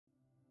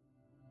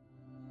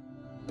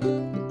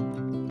Morning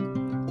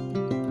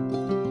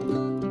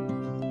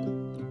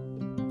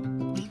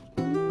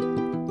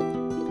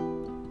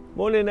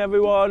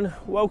everyone,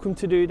 welcome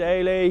to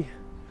DOdaily.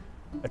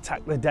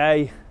 Attack the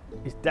day.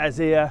 It's Des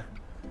here,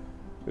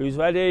 who's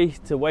ready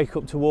to wake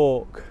up to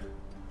walk.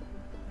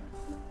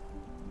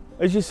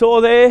 As you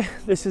saw there,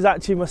 this is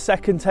actually my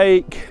second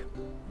take.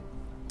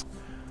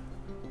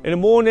 In the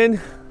morning,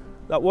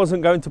 that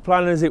wasn't going to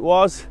plan as it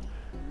was.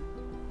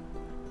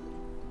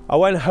 I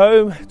went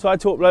home,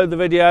 tried to upload the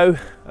video,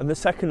 and the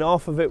second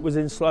half of it was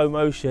in slow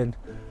motion.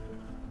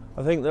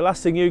 I think the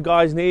last thing you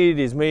guys need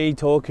is me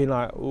talking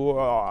like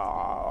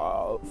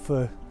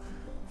for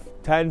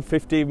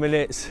 10-15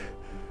 minutes.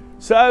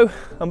 So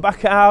I'm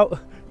back out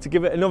to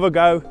give it another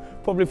go.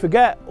 Probably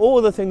forget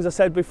all the things I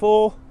said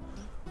before,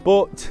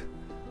 but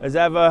as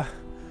ever,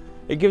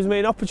 it gives me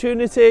an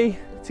opportunity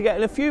to get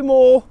in a few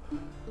more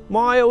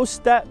miles,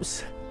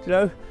 steps,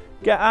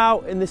 get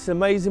out in this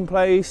amazing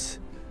place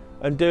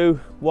and do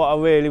what I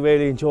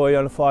really enjoy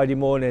on a Friday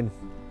morning.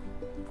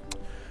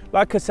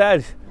 Like I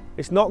said,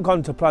 it's not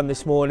gone to plan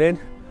this morning.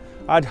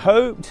 I'd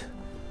hoped,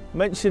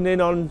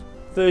 mentioning on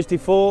Thursday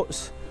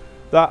Thoughts,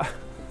 that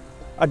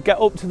I'd get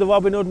up to the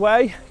Robin Hood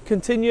Way,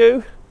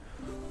 continue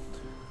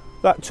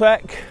that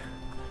trek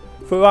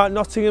throughout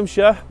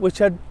Nottinghamshire,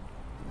 which I'd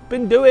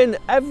been doing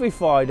every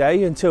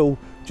Friday until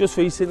just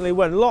recently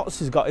when lots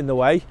has got in the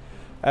way.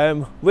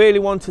 Really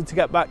wanted to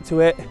get back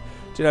to it.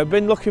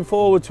 Been looking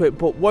forward to it,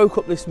 but woke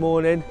up this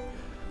morning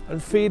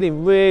and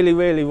feeling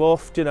really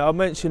rough. I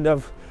mentioned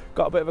I've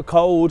got a bit of a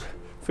cold,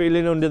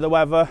 feeling under the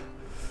weather.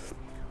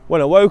 When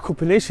I woke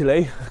up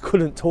initially, I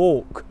couldn't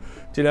talk,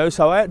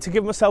 so I had to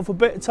give myself a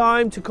bit of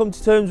time to come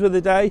to terms with the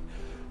day.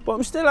 But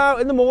I'm still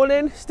out in the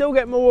morning, still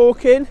getting my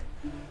walk in,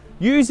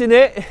 using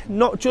it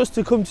not just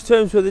to come to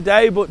terms with the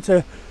day, but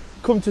to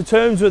come to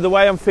terms with the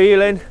way I'm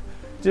feeling.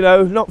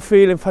 Not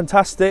feeling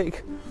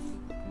fantastic.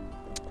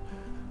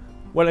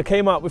 When I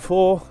came out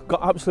before,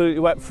 got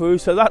absolutely wet through,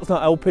 so that's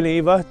not helping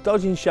either,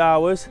 dodging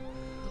showers.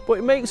 But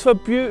it makes for a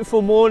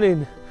beautiful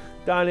morning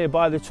down here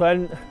by the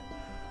Trent.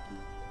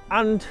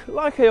 And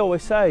like I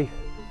always say,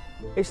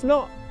 it's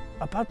not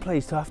a bad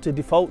place to have to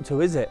default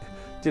to, is it?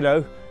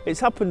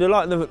 It's happened a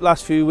lot in the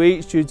last few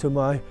weeks due to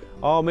my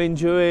arm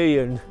injury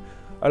and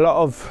a lot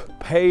of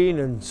pain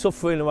and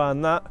suffering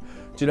around that,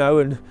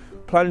 and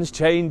plans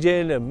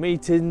changing and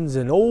meetings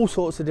and all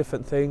sorts of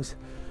different things.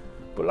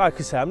 But like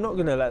I say, I'm not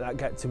going to let that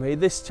get to me.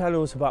 This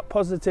channel is about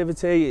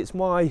positivity. It's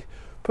my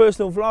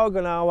personal vlog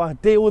on how I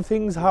deal with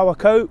things, how I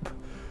cope.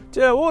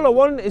 All I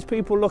want is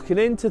people looking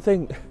in to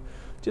think,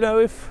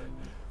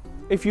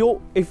 if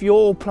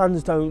your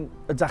plans don't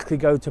exactly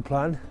go to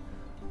plan,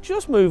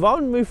 just move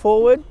on, move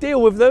forward, deal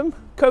with them,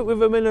 cope with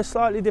them in a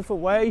slightly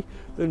different way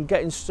than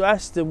getting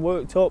stressed and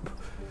worked up,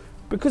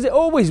 because it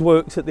always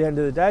works at the end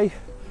of the day.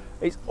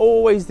 It's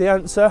always the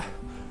answer,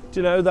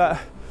 that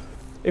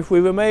if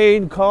we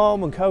remain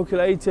calm and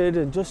calculated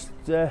and just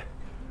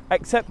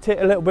accept it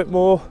a little bit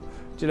more,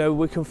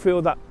 we can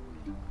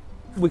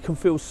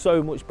feel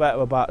so much better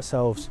about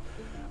ourselves.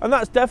 And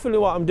that's definitely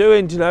what I'm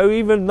doing,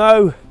 even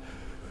though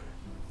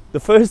the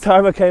first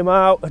time I came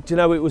out,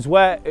 it was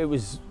wet, it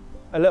was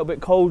a little bit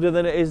colder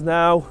than it is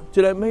now.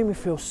 It made me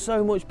feel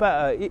so much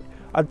better.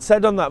 I'd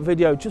said on that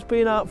video, just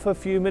being out for a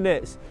few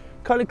minutes,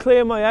 kind of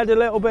cleared my head a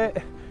little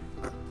bit,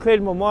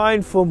 cleared my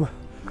mind from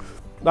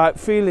like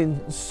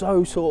feeling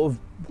so sort of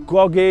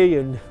groggy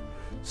and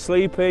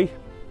sleepy,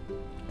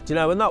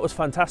 and that was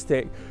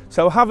fantastic.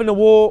 So having a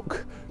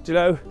walk,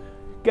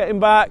 getting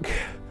back,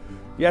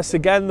 yes,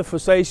 again the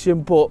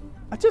frustration, but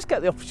I just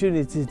get the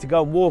opportunity to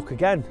go and walk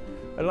again.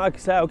 And like I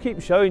say, I'll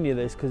keep showing you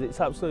this because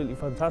it's absolutely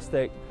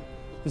fantastic.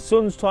 The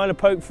sun's trying to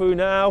poke through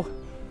now.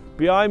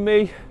 Behind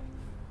me,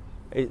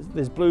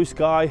 there's blue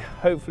sky.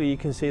 Hopefully you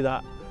can see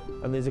that.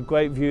 And there's a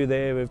great view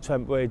there of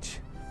Trent Bridge.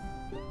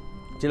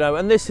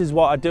 And this is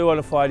what I do on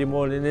a Friday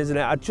morning, isn't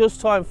it? I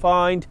just try and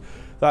find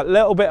that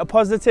little bit of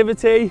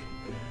positivity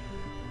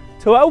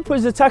to help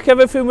us attack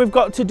everything we've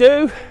got to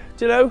do,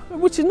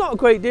 which is not a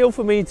great deal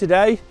for me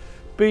today,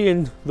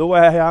 being the way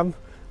I am,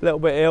 a little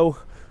bit ill,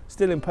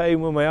 still in pain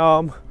with my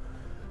arm.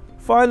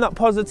 Find that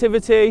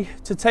positivity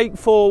to take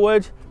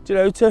forward,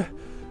 to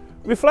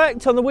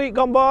reflect on the week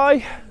gone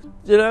by,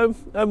 and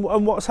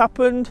what's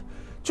happened.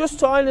 Just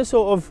trying to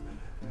sort of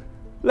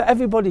let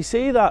everybody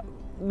see that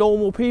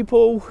normal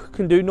people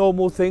can do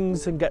normal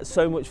things and get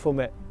so much from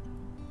it.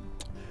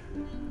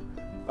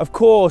 Of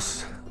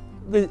course,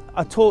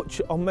 I touch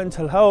on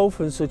mental health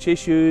and such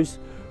issues,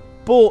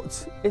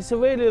 but it's a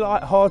really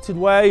light-hearted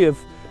way of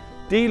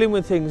dealing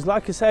with things.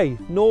 Like I say,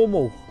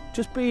 normal,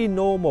 just being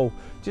normal.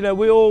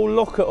 We all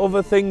look at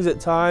other things at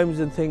times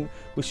and think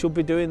we should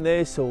be doing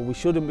this or we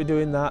shouldn't be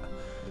doing that.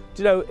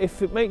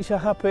 If it makes you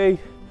happy,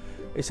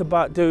 it's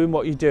about doing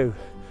what you do.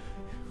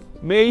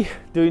 Me,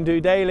 doing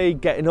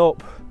DOdaily, getting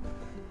up,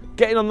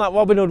 getting on that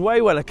Robin Hood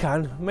Way when I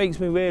can, makes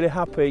me really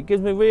happy. It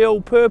gives me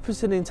real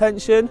purpose and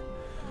intention.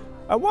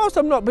 And whilst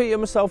I'm not beating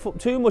myself up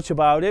too much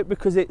about it,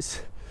 because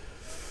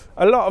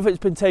a lot of it's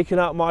been taken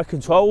out of my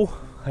control.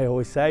 I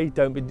always say,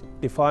 don't be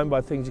defined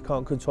by things you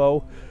can't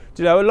control.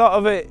 Do you know, a lot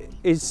of it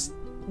is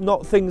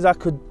not things I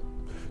could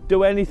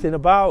do anything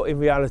about in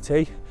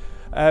reality.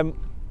 I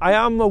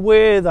am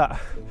aware that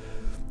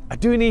I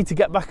do need to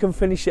get back and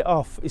finish it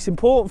off. It's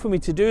important for me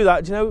to do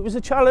that. Do you know, it was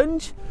a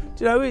challenge.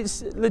 Do you know,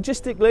 it's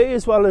logistically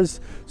as well as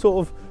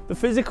sort of the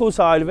physical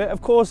side of it.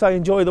 Of course, I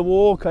enjoy the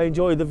walk, I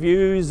enjoy the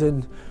views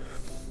and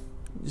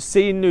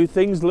seeing new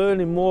things,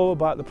 learning more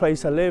about the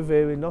place I live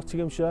here in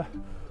Nottinghamshire.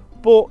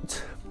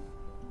 But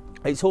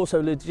it's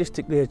also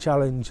logistically a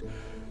challenge.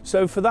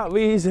 So for that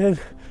reason,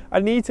 I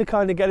need to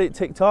kind of get it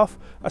ticked off.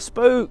 I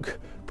spoke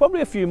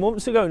probably a few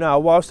months ago now,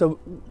 whilst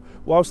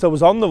I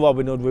was on the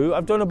Robin Hood route.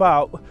 I've done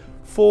about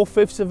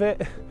 4/5 of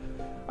it,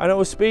 and I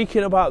was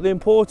speaking about the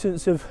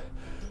importance of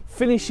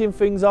finishing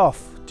things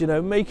off, you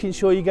know, making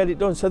sure you get it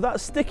done. So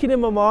that's sticking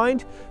in my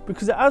mind,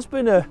 because it has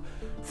been a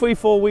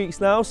 3-4 weeks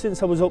now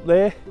since I was up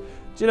there,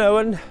 you know,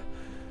 and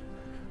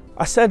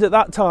I said at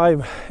that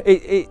time,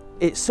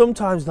 it's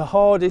sometimes the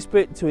hardest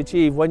bit to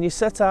achieve. When you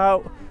set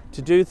out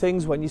to do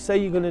things, when you say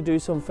you're going to do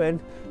something,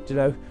 you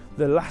know,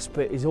 the last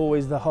bit is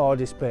always the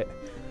hardest bit.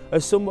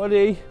 As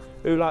somebody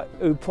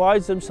who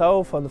prides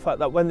themselves on the fact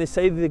that when they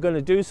say they're going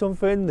to do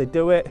something, they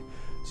do it.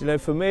 You know,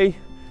 for me,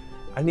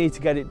 I need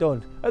to get it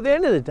done. At the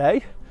end of the day,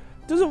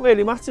 it doesn't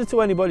really matter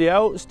to anybody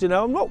else. You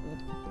know, I'm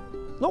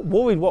not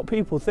worried what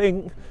people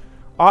think.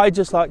 I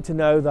just like to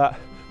know that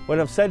when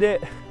I've said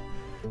it,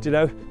 you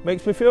know,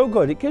 makes me feel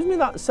good. It gives me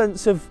that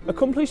sense of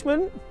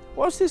accomplishment.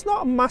 Whilst it's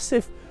not a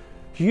massive,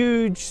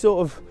 huge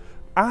sort of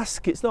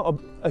ask, it's not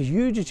a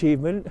huge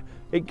achievement,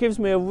 it gives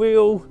me a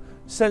real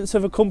sense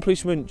of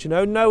accomplishment, you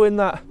know, knowing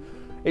that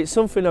it's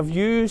something I've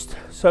used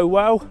so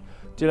well.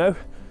 You know,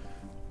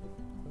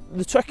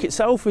 the trek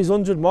itself is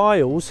 100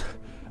 miles,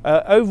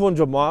 over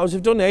 100 miles.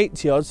 I've done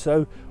 80 odd,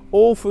 so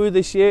all through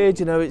this year,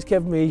 you know, it's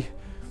given me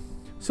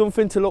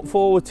something to look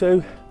forward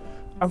to.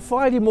 And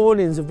Friday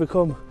mornings have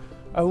become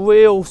a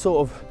real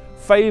sort of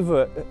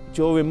favourite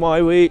during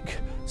my week.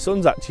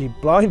 Sun's actually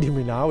blinding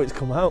me now, it's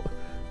come out.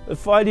 The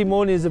Friday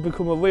mornings have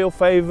become a real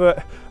favourite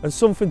and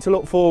something to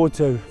look forward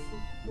to.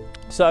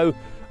 So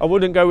I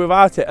wouldn't go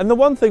without it. And the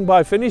one thing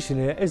by finishing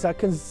it is I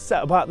can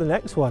set about the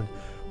next one.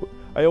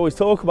 I always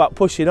talk about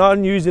pushing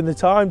on, using the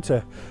time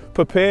to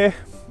prepare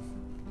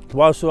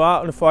whilst we're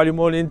out on a Friday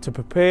morning, to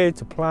prepare,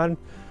 to plan,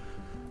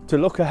 to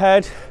look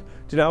ahead.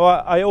 You know,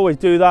 I always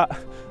do that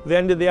at the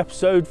end of the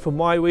episode for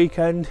my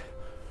weekend.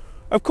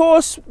 Of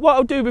course, what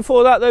I'll do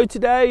before that though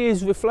today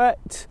is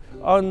reflect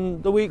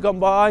on the week gone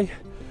by.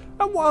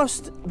 And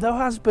whilst there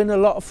has been a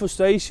lot of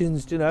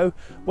frustrations, you know,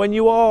 when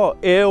you are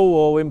ill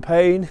or in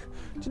pain,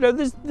 you know,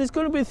 there's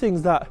going to be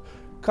things that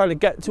kind of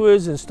get to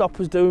us and stop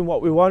us doing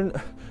what we want.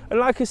 And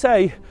like I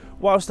say,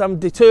 whilst I'm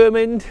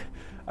determined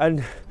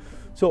and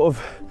sort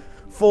of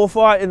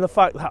forthright in the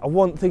fact that I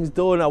want things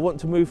done, I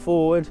want to move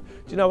forward,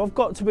 you know, I've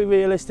got to be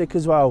realistic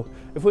as well.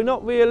 If we're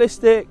not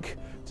realistic,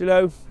 you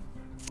know,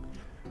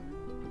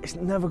 it's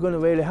never going to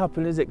really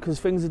happen, is it? Because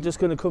things are just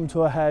going to come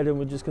to a head and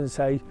we're just going to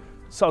say,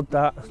 sod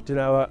that, you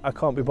know, I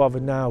can't be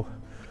bothered now.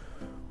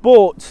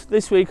 But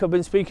this week I've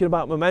been speaking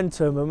about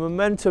momentum, and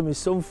momentum is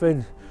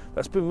something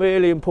that's been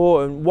really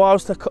important.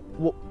 Whilst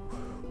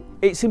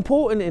it's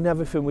important in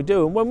everything we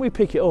do, and when we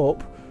pick it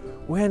up,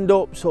 we end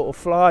up sort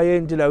of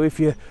flying. You know, if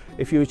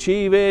you're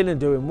achieving and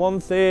doing one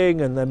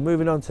thing and then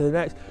moving on to the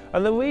next.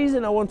 And the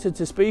reason I wanted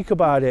to speak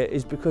about it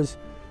is because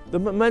the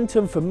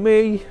momentum for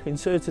me in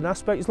certain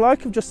aspects,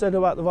 like I've just said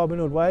about the Robin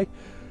Hood way,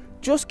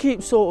 just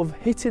keeps sort of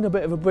hitting a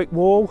bit of a brick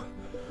wall.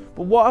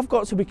 But what I've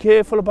got to be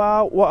careful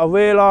about, what I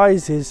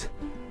realise is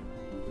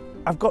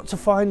I've got to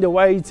find a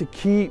way to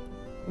keep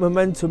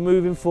momentum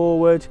moving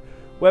forward,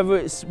 whether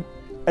it's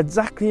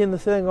exactly in the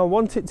thing I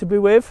want it to be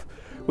with,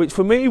 which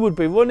for me would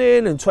be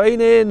running and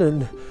training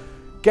and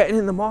getting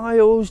in the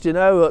miles, you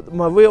know,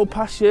 my real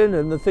passion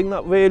and the thing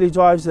that really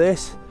drives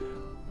this,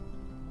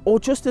 or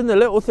just in the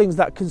little things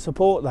that can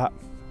support that.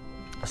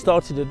 I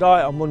started a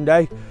diet on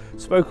Monday,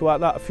 spoke about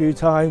that a few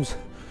times,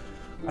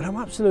 and I'm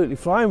absolutely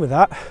flying with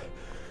that.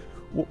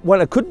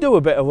 When I could do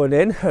a bit of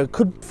running, I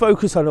could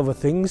focus on other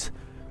things,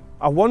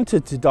 I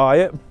wanted to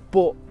diet,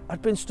 but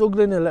I'd been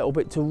struggling a little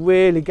bit to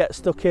really get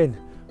stuck in.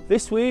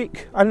 This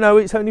week, I know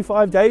it's only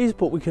 5 days,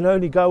 but we can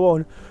only go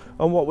on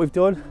what we've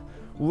done.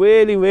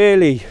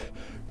 Really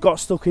got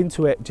stuck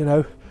into it, you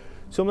know.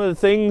 Some of the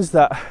things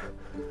that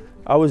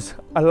I was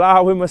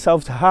allowing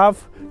myself to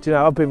have, you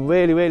know, I've been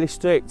really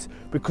strict,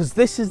 because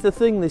this is the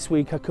thing this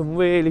week I can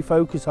really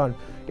focus on.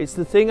 It's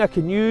the thing I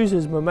can use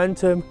as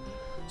momentum.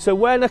 So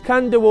when I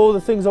can do all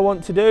the things I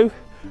want to do,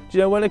 you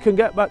know, when I can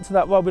get back to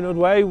that Robin Hood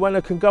way, when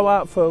I can go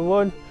out for a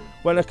run,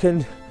 when I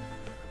can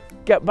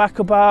get back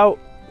about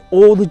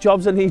all the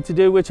jobs I need to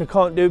do, which I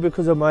can't do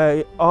because of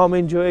my arm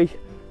injury,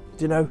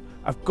 you know,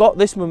 I've got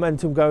this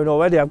momentum going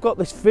already. I've got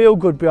this feel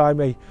good behind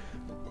me.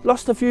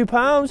 Lost a few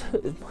pounds,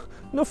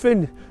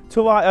 nothing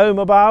to write home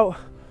about.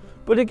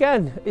 But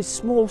again, it's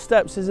small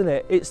steps, isn't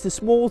it? It's the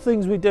small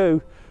things we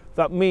do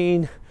that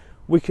mean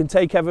we can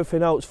take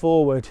everything else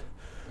forward.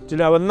 Do you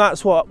know, and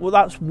that's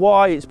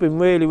why it's been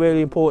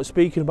really important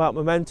speaking about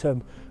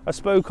momentum. I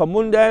spoke on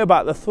Monday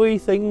about the 3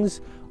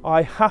 things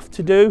I have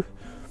to do,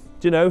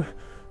 you know,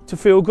 to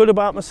feel good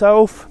about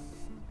myself,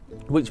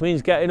 which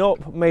means getting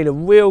up. Made a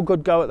real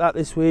good go at that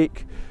this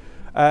week.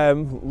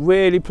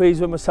 Really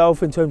pleased with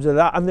myself in terms of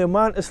that, and the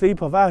amount of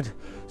sleep I've had.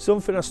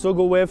 Something I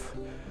struggle with,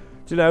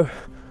 you know,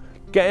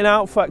 getting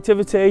out for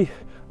activity.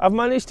 I've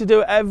managed to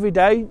do it every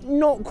day,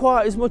 not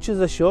quite as much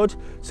as I should.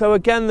 So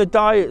again, the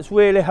diet's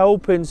really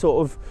helping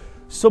sort of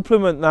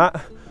supplement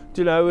that,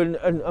 you know,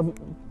 and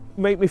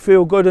make me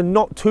feel good and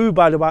not too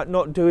bad about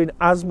not doing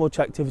as much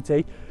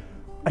activity.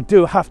 I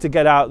do have to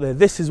get out there.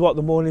 This is what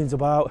the morning's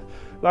about.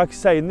 Like I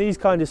say, in these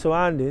kind of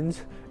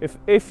surroundings,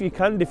 if you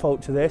can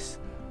default to this,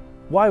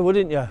 why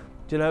wouldn't you?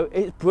 Do you know,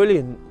 it's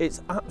brilliant.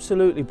 It's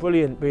absolutely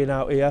brilliant being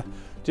out here.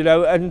 Do you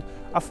know, and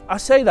I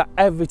say that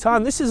every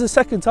time. This is the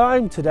second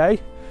time today.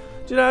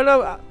 Do you know,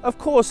 no, of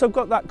course I've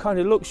got that kind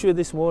of luxury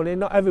this morning.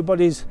 Not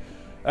everybody's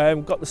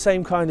got the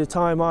same kind of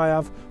time I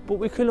have, but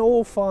we can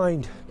all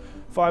find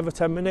 5 or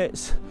 10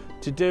 minutes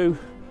to do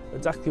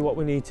exactly what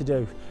we need to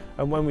do.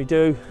 And when we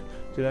do,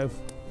 you know,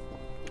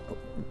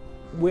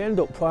 we end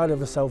up proud of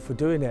ourselves for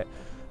doing it.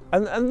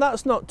 And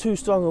that's not too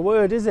strong a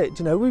word, is it?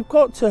 You know, we've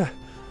got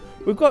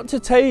to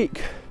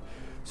take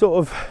sort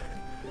of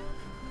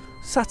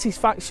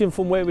satisfaction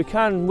from where we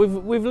can.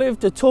 We've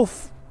lived a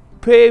tough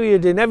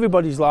period in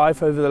everybody's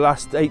life over the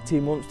last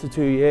 18 months to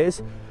 2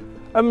 years.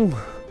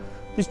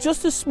 There's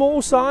just the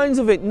small signs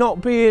of it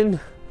not being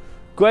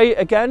great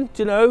again.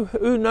 You know,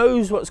 who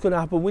knows what's going to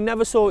happen? We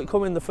never saw it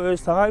coming the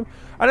first time,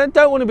 and I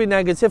don't want to be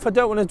negative. I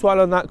don't want to dwell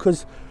on that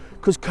because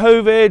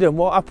COVID and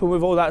what happened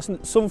with all that's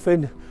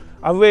something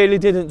I really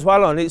didn't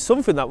dwell on. It's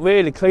something that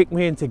really clicked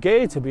me into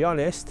gear, to be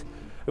honest.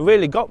 It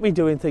really got me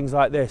doing things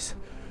like this.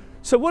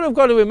 So what I've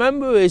got to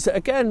remember is that,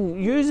 again,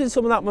 using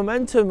some of that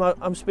momentum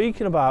I'm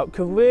speaking about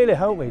can really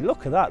help me.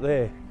 Look at that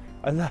there.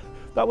 And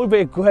that would be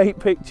a great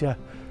picture.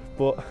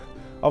 But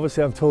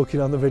obviously I'm talking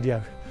on the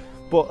video.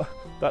 But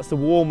that's the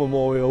War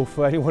Memorial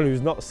for anyone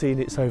who's not seen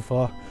it so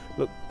far.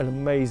 Look, an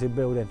amazing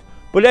building.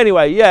 But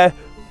anyway, yeah,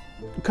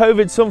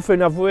 COVID's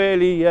something I've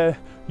really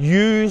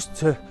used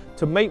to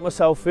make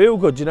myself feel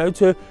good, you know,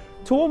 to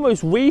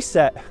almost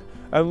reset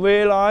and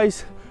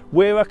realise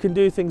where I can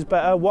do things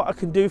better, what I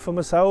can do for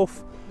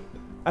myself.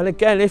 And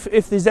again,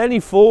 if there's any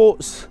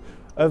thoughts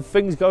of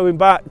things going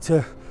back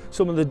to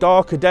some of the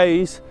darker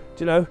days,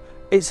 you know,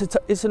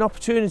 it's an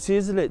opportunity,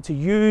 isn't it, to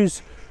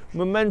use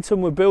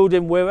momentum we're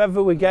building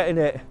wherever we're getting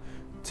it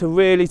to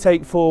really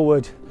take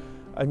forward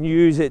and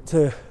use it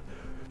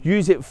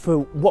for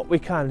what we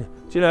can.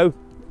 Do you know,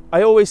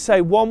 I always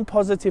say one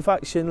positive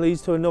action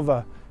leads to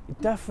another. It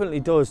definitely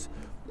does.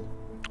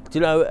 Do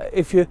you know,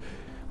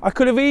 I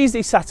could have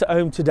easily sat at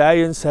home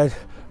today and said,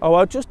 oh,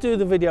 I'll just do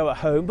the video at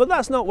home, but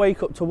that's not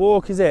wake up to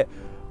walk, is it?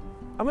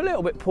 I'm a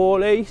little bit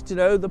poorly, you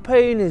know, the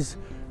pain is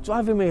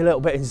driving me a little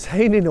bit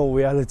insane in all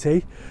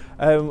reality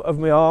of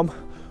my arm,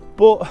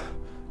 but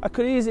I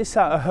could easily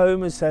sat at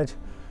home and said,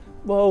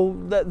 well,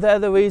 they're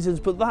the reasons,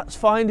 but that's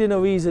finding a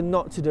reason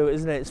not to do it,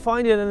 isn't it? It's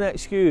finding an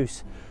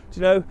excuse. Do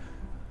you know,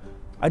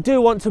 I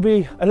do want to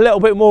be a little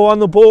bit more on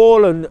the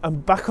ball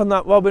and back on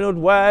that Robin Hood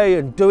way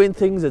and doing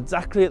things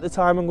exactly at the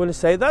time I'm going to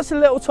say. That's a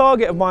little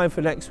target of mine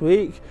for next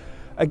week.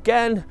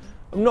 Again,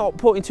 I'm not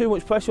putting too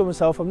much pressure on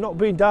myself, I'm not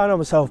being down on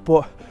myself,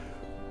 but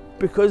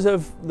because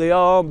of the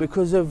arm,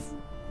 because of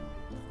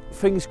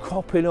things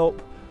cropping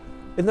up,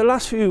 in the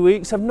last few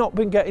weeks I've not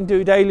been getting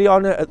DOdaily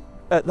on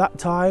at that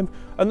time,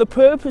 and the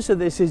purpose of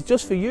this is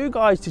just for you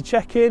guys to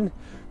check in,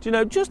 you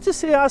know, just to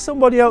see how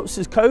somebody else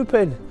is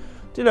coping.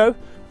 You know,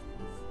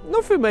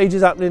 nothing major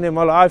is happening in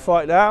my life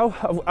right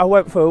now. I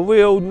went for a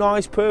real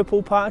nice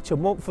purple patch a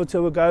month or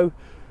two ago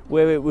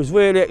where it was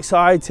really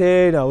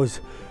exciting, I was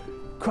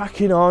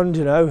cracking on,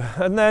 you know,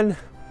 and then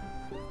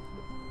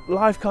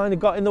life kind of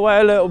got in the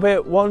way a little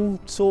bit.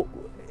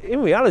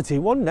 In reality,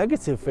 one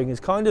negative thing has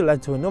kind of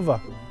led to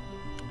another.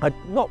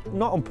 Not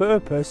on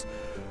purpose,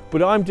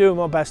 but I'm doing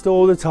my best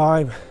all the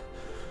time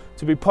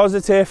to be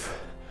positive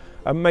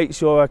and make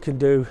sure I can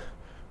do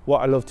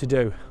what I love to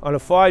do. On a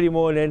Friday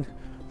morning,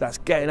 that's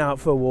getting out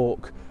for a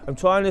walk. I'm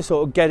trying to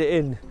sort of get it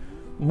in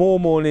more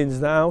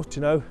mornings now,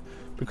 you know,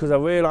 because I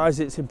realise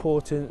its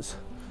importance.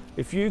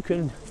 If you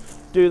can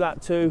do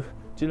that too,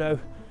 you know,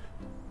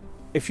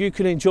 if you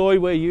can enjoy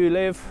where you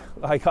live,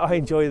 like I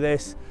enjoy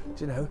this,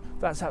 you know,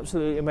 that's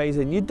absolutely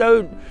amazing. You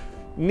don't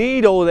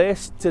need all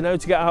this to know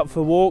to get out for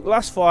a walk.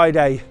 Last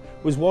Friday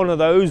was one of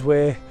those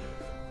where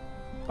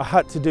I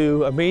had to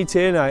do a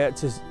meeting, I had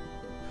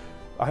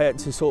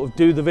to sort of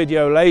do the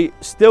video late,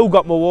 still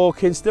got my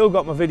walk in, still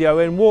got my video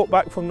in, walk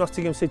back from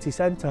Nottingham city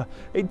centre.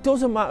 It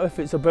doesn't matter if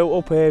it's a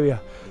built up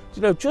area,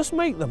 you know, just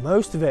make the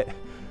most of it.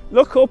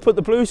 Look up at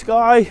the blue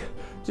sky,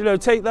 you know,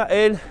 take that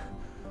in.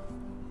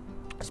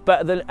 It's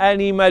better than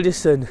any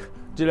medicine,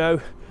 you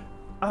know,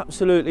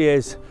 absolutely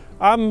is.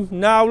 I'm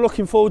now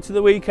looking forward to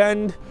the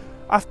weekend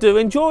after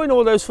enjoying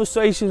all those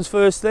frustrations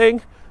first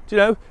thing, you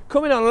know,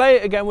 coming on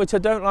late again, which I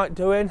don't like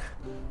doing,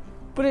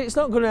 but it's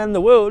not going to end the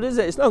world, is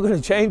it? It's not going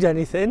to change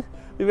anything.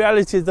 The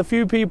reality is the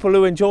few people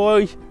who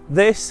enjoy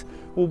this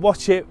will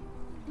watch it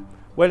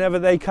whenever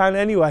they can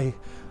anyway,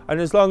 and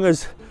as long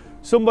as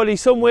somebody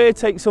somewhere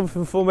takes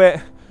something from it,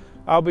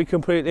 I'll be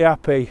completely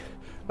happy.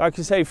 Like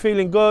I say,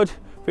 feeling good,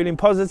 feeling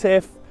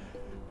positive,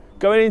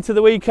 going into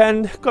the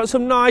weekend, got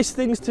some nice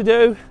things to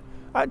do.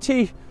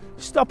 Actually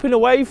stopping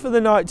away for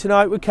the night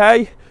tonight with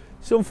Kay,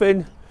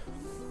 something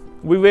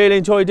we really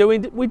enjoy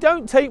doing. We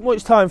don't take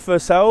much time for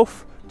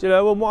ourselves, you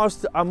know, and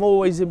whilst I'm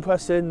always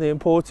impressed in the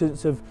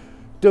importance of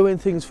doing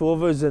things for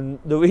others, and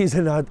the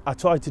reason I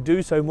try to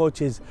do so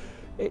much is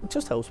it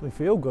just helps me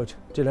feel good,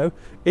 you know,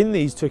 in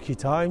these tricky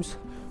times.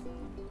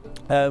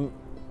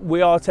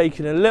 We are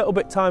taking a little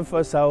bit time for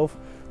ourselves,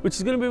 which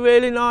is going to be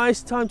really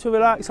nice, time to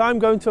relax. I'm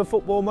going to a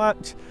football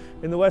match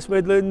in the West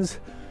Midlands,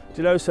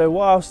 you know, so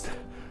whilst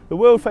the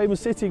world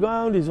famous City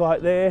Ground is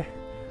right there,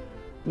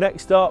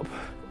 next up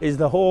is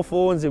the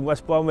Hawthorns in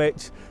West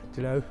Bromwich,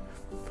 you know.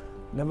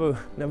 Never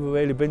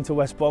really been to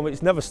West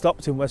Bromwich, never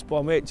stopped in West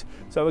Bromwich.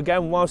 So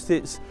again, whilst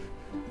it's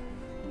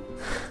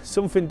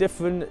something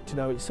different, you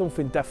know, it's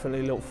something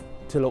definitely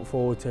to look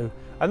forward to.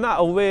 And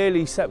that'll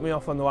really set me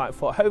off on the right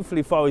foot.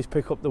 Hopefully Forest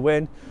pick up the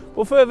win.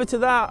 But further to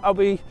that, I'll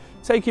be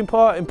taking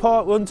part in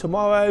Park Run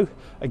tomorrow.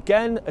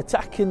 Again,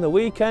 attacking the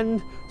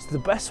weekend. It's the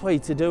best way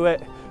to do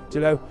it,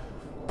 you know.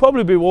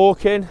 Probably be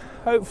walking,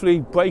 hopefully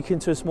break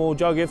into a small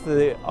jog if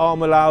the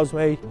arm allows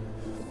me.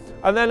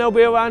 And then I'll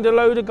be around a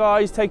load of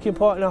guys taking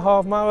part in a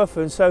half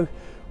marathon. So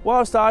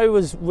whilst I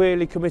was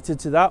really committed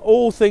to that,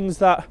 all things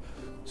that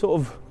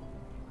sort of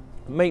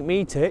make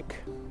me tick,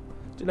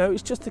 you know,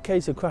 it's just a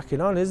case of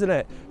cracking on, isn't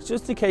it? It's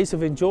just a case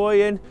of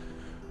enjoying,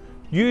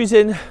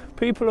 using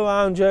people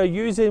around you,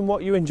 using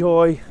what you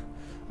enjoy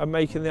and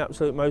making the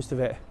absolute most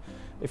of it.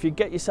 If you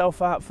get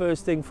yourself out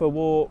first thing for a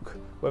walk,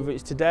 whether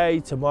it's today,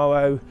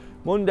 tomorrow,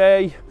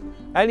 Monday,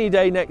 any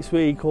day next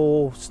week,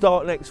 or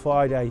start next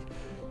Friday,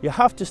 you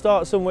have to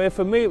start somewhere.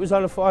 For me, it was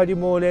on a Friday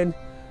morning,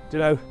 you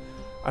know,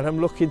 and I'm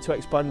looking to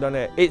expand on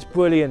it. It's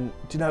brilliant,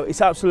 you know,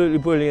 it's absolutely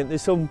brilliant.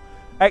 There's some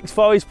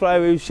ex-Forest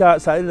player who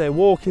shouts out, isn't there,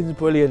 walking's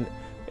brilliant.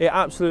 It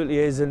absolutely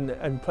is,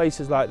 and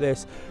places like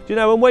this, you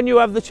know, and when you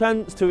have the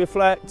chance to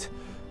reflect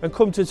and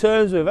come to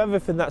terms with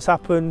everything that's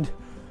happened,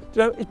 you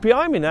know, it's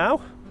behind me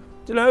now.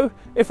 You know,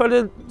 if I'd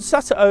have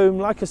sat at home,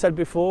 like I said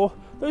before,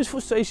 those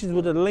frustrations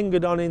would have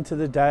lingered on into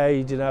the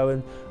day, you know,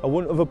 and I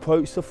wouldn't have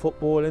approached the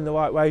football in the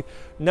right way.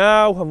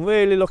 Now I'm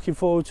really looking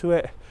forward to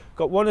it.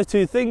 Got one or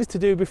two things to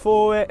do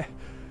before it,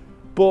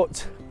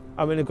 but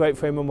I'm in a great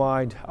frame of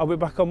mind. I'll be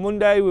back on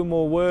Monday with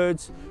more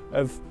words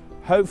of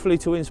hopefully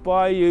to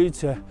inspire you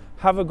to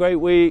have a great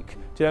week,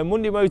 you know,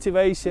 Monday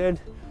motivation,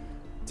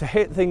 to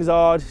hit things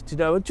hard, you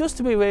know, and just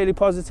to be really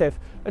positive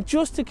and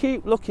just to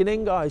keep looking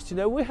in, guys. You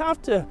know, we have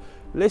to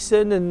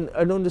listen and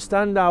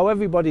understand how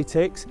everybody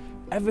ticks.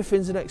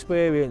 Everything's an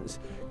experience.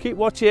 Keep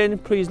watching,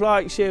 please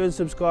like, share and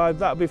subscribe,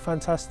 that'd be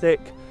fantastic.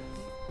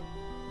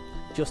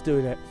 Just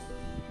doing it.